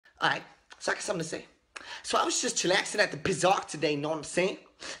Alright, so I got something to say. So I was just chillaxing at the Bizarre today, know what I'm saying?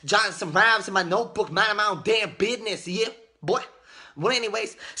 Jotting some rhymes in my notebook, minding my own damn business, yeah, boy. Well,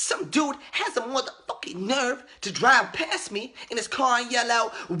 anyways, some dude has a motherfucking nerve to drive past me in his car and yell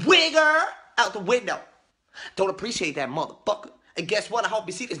out, "Wigger!" out the window. Don't appreciate that motherfucker. And guess what? I hope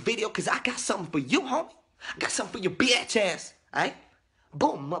you see this video, cause I got something for you, homie. I got something for your bitch ass, alright?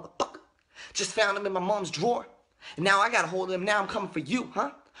 Boom, motherfucker. Just found him in my mom's drawer. And now I got a hold of him. Now I'm coming for you,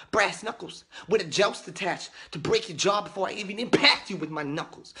 huh? Brass knuckles with a joust attached to break your jaw before I even impact you with my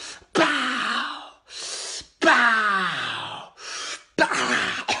knuckles. Bow! Bow!